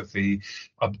understanding is of the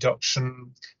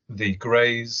abduction, the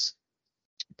greys,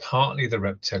 partly the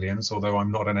reptilians, although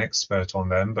I'm not an expert on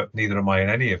them, but neither am I in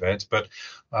any of it, but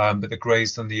the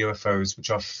greys and the UFOs,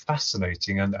 which are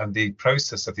fascinating, and the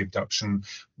process of the abduction,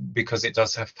 because it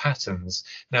does have patterns.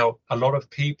 Now, a lot of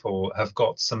people have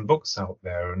got some books out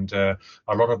there, and a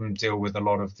lot of them deal with a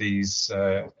lot of these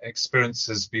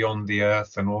experiences beyond the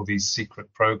earth and all these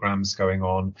secret programs going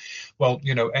on. Well,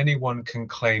 anyone can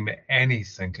claim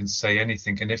anything, can say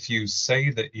anything, and if you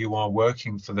say that you are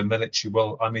working for the military,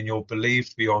 well, I mean, you're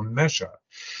believed beyond measure.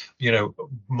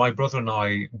 My brother and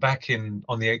I, back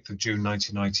on the 8th of June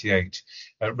 1998,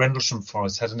 Rendlesham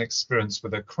Forest had an experience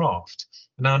with a craft.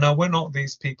 Now we're not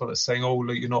these people that are saying, oh,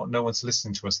 look, no one's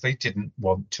listening to us. They didn't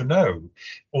want to know.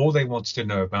 All they wanted to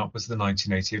know about was the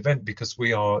 1980 event, because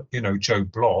we are, Joe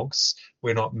Bloggs.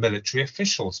 We're not military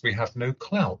officials. We have no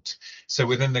clout. So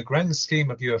within the grand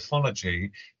scheme of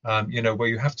ufology, where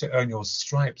you have to earn your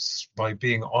stripes by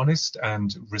being honest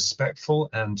and respectful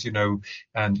and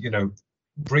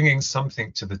bringing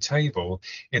something to the table,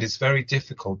 it is very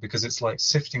difficult, because it's like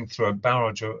sifting through a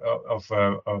barrage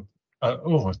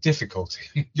of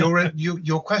difficulty.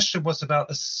 Your question was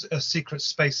about a secret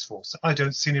space force. I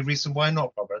don't see any reason why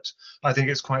not, Robert. I think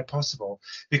it's quite possible,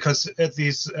 because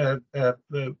these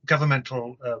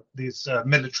governmental,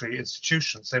 military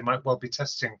institutions, they might well be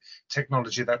testing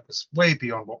technology that was way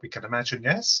beyond what we can imagine.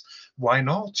 Yes, why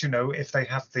not? If they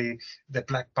have the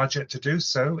black budget to do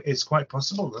so, it's quite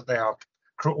possible that they are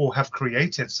or have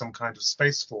created some kind of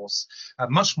space force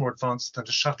much more advanced than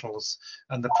the shuttles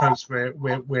and the probes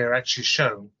we're actually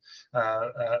shown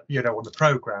on the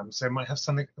programs. They might have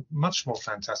something much more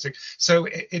fantastic. So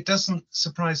it doesn't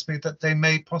surprise me that they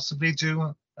may possibly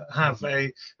do have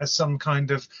some kind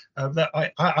of that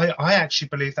I actually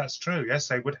believe that's true. Yes,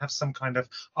 they would have some kind of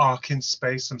arc in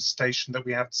space, some station that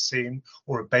we haven't seen,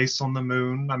 or a base on the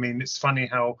moon. I mean, it's funny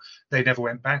how they never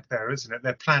went back there, isn't it?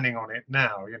 They're planning on it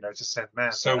now, to send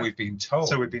man. So we've been told.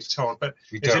 But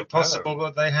is it possible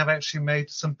that they have actually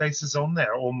made some bases on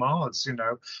there, or Mars?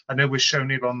 I know we've shown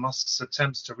Elon Musk's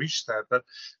attempts to reach there, but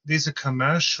these are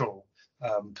commercial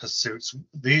pursuits.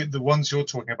 The ones you're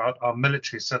talking about are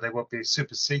military, so they will be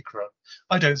super secret.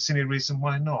 I don't see any reason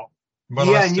why not. Well,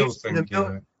 yeah, I still think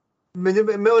the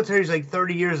military is like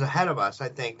 30 years ahead of us, I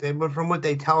think. From what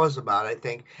they tell us about, I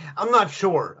think. I'm not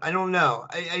sure. I don't know.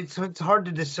 It's hard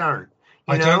to discern.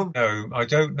 I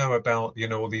don't know about,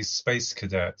 all these space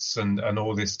cadets and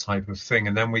all this type of thing.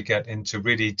 And then we get into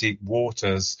really deep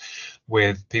waters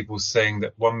with people saying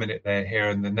that one minute they're here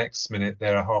and the next minute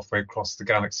they're halfway across the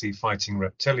galaxy fighting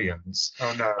reptilians.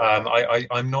 Oh no.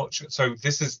 I'm not sure. So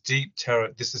this is deep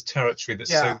this is territory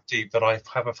that's so deep that I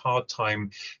have a hard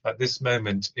time at this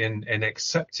moment in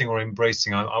accepting or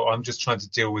embracing. I'm just trying to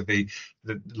deal with the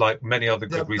like many other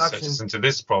good researchers into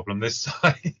this problem this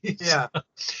side. Yeah.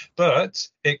 But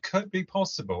it could be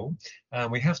possible,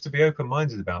 and we have to be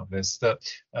open-minded about this, that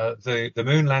the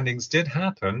moon landings did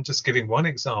happen, just giving one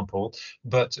example,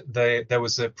 but there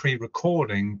was a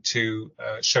pre-recording to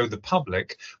show the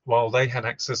public while they had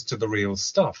access to the real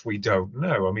stuff. We don't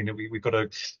know. I mean, we've got to,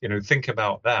 think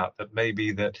about that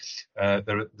maybe that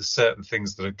there are certain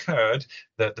things that occurred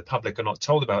that the public are not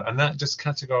told about. And that just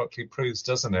categorically proves,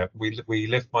 doesn't it? We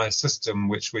live by a system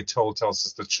which we're told tells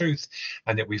us the truth,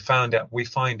 and yet we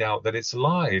find out that it's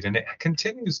lied, and it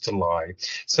continues to lie.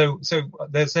 So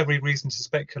there's every reason to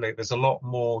speculate there's a lot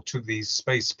more to the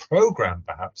space program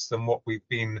perhaps than what we've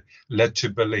been led to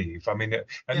believe. I mean,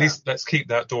 at least let's keep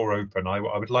that door open. I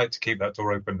would like to keep that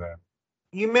door open there.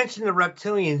 You mentioned the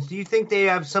reptilians. Do you think they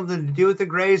have something to do with the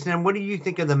Greys? And what do you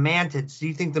think of the mantids? Do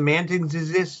you think the mantids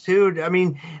exist too? I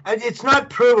mean, it's not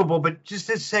provable, but just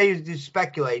to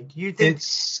speculate, do you think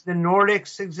the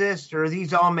Nordics exist, or are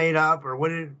these all made up, or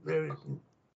what?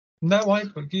 No, I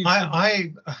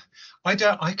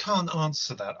can't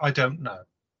answer that. I don't know.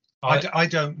 I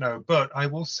don't know, but I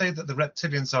will say that the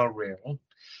reptilians are real.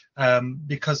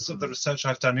 Because of the research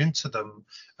I've done into them,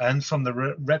 and from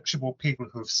the reputable people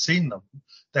who've seen them,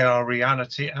 they are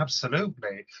reality,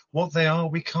 absolutely. What they are,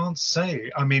 we can't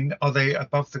say. I mean, are they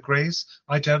above the Greys?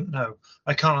 I don't know.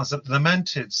 I can't answer. The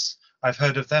mantids, I've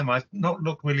heard of them. I've not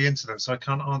looked really into them, so I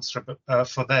can't answer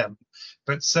for them.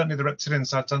 But certainly the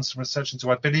reptilians, I've done some research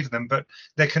into. I believe them, but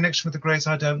their connection with the Greys,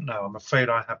 I don't know. I'm afraid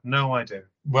I have no idea.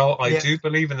 Well, I do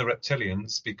believe in the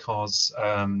reptilians because,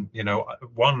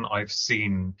 one, I've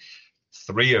seen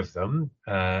 3 of them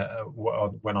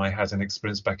when I had an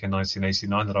experience back in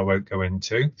 1989 that I won't go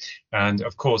into. And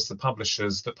of course, the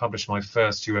publishers that published my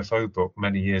first UFO book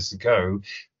many years ago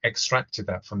extracted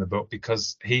that from the book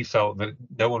because he felt that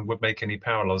no one would make any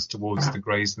parallels towards the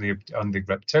Greys and the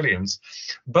reptilians.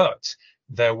 But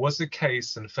there was a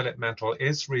case, and Philip Mantle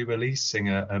is re-releasing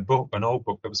an old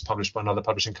book that was published by another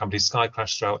publishing company, Sky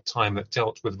Crash Throughout Time, that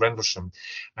dealt with Rendlesham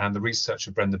and the research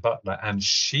of Brenda Butler. And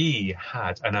she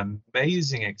had an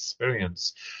amazing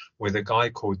experience with a guy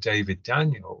called David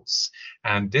Daniels.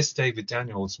 And this David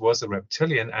Daniels was a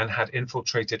reptilian and had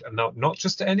infiltrated, not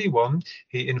just anyone,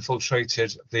 he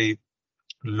infiltrated the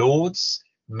Lords,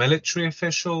 military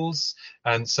officials.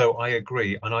 And so I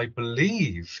agree, and I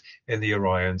believe in the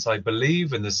Orions, I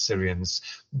believe in the Sirians.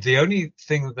 The only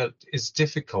thing that is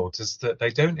difficult is that they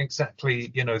don't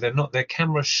exactly, they're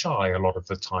camera shy a lot of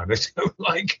the time. They don't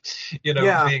like,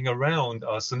 being around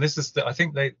us. And this is I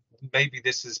think maybe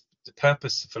this is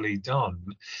purposefully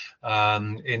done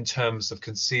in terms of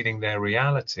concealing their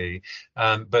reality.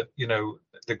 But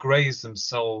the Greys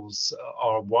themselves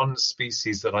are one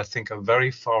species that I think are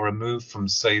very far removed from,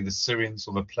 say, the Sirians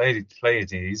or the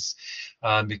Pleiades,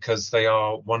 because they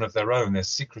are one of their own. They're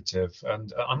secretive.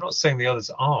 And I'm not saying the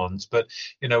others aren't, but,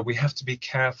 we have to be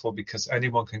careful because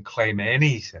anyone can claim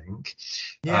anything.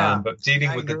 But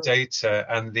dealing with the data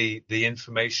and the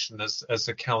information as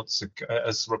accounts,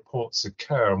 as reports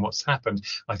occur and what's happened,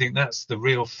 I think that's the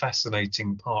real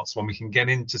fascinating parts when we can get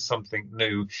into something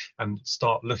new and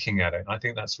start looking at it. I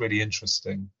think that's really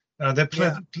interesting. The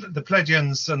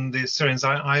Pleiadians and the Sirians,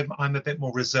 I'm a bit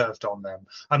more reserved on them.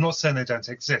 I'm not saying they don't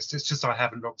exist. It's just I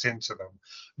haven't looked into them.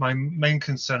 My main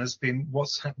concern has been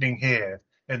what's happening here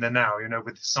in the now,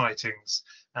 with the sightings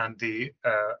and the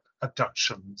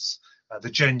abductions, the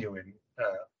genuine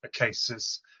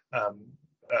cases.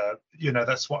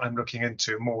 That's what I'm looking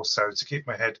into more so, to keep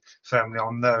my head firmly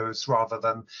on those rather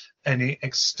than any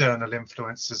external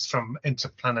influences from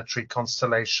interplanetary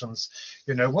constellations.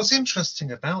 What's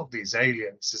interesting about these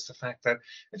aliens is the fact that,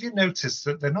 if you notice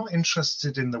that they're not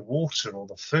interested in the water or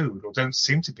the food, or don't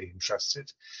seem to be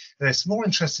interested, they're more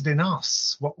interested in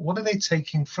us. What are they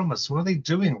taking from us? What are they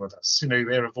doing with us? You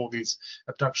hear of all these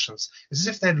abductions. It's as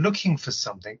if they're looking for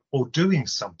something or doing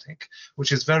something,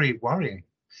 which is very worrying.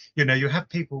 You have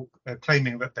people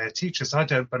claiming that they're teachers. I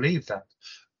don't believe that.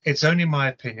 It's only my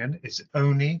opinion. It's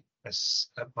only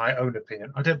my own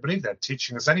opinion. I don't believe they're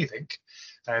teaching us anything.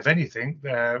 If anything,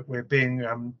 we're being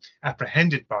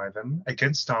apprehended by them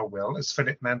against our will, as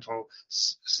Philip Mantle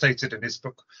stated in his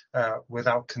book,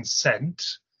 without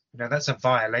consent. That's a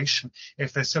violation.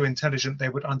 If they're so intelligent, they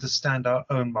would understand our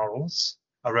own morals,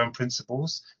 our own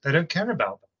principles. They don't care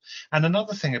about them. And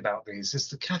another thing about these is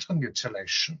the cattle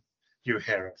mutilation. you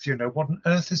hear of. You know, what on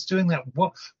earth is doing that?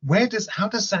 How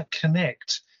does that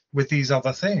connect with these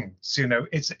other things? You know,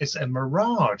 it's a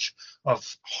mirage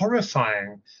of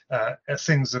horrifying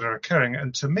things that are occurring,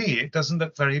 and to me it doesn't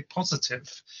look very positive.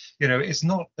 You know, it's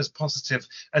not as positive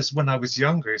as when I was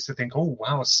younger. I used to think, oh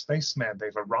wow, spacemen,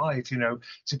 they've arrived, you know,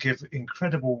 to give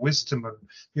incredible wisdom and,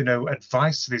 you know,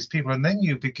 advice to these people. And then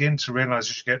you begin to realize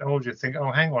as you get older, you think,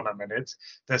 oh, hang on a minute,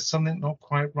 there's something not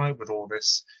quite right with all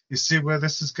this. You see where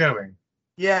this is going?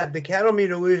 Yeah, the cattle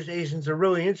mutilations are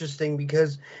really interesting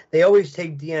because they always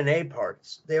take DNA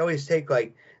parts. They always take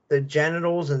like the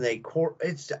genitals and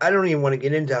it's I don't even want to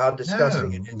get into how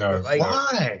disgusting it is. No, but, like,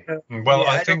 why? Well, yeah,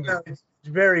 I think don't know. It's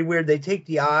very weird. They take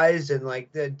the eyes and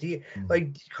like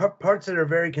like parts that are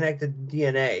very connected to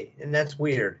DNA, and that's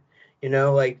weird. You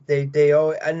know, like they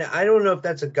all, and I don't know if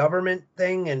that's a government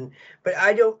thing, but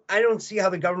I don't see how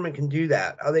the government can do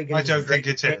that. How they can? I don't think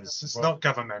it is. It's not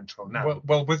governmental. No.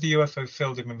 Well, with the UFO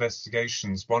field of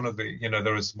investigations, one of the, you know,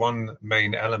 there is one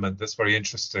main element that's very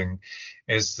interesting,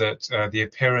 is that the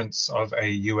appearance of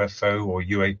a UFO or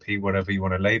UAP, whatever you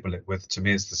want to label it with, to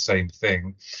me is the same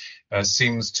thing.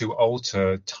 Seems to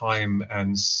alter time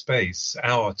and space,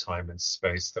 our time and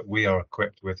space that we are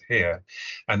equipped with here.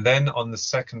 And then on the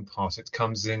second part, it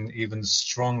comes in even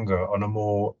stronger on a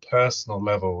more personal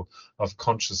level of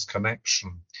conscious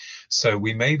connection. So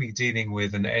we may be dealing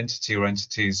with an entity or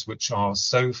entities which are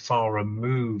so far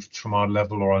removed from our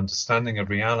level or understanding of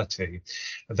reality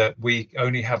that we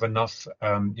only have enough,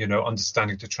 you know,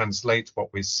 understanding to translate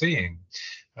what we're seeing.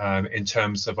 In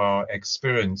terms of our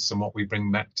experience and what we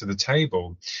bring back to the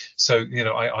table. So, you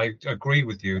know, I agree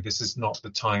with you. This is not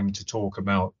the time to talk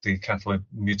about the cattle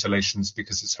mutilations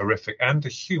because it's horrific, and the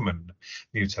human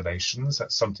mutilations.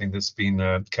 That's something that's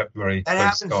been kept very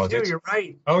close guarded. Too, you're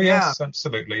right. Oh, yes,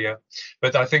 absolutely, yeah.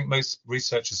 But I think most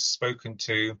researchers are spoken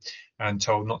to and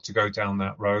told not to go down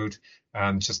that road,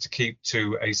 and just to keep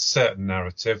to a certain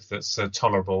narrative that's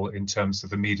tolerable in terms of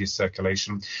the media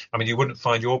circulation. I mean, you wouldn't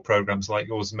find your programs like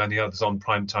yours and many others on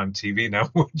primetime TV now,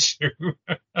 would you?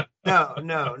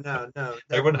 No.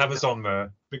 They wouldn't have us on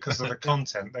there. Because of the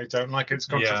content. They don't like it. It's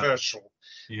controversial.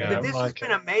 Yeah. But this has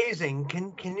been amazing.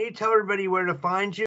 Can you tell everybody where to find you?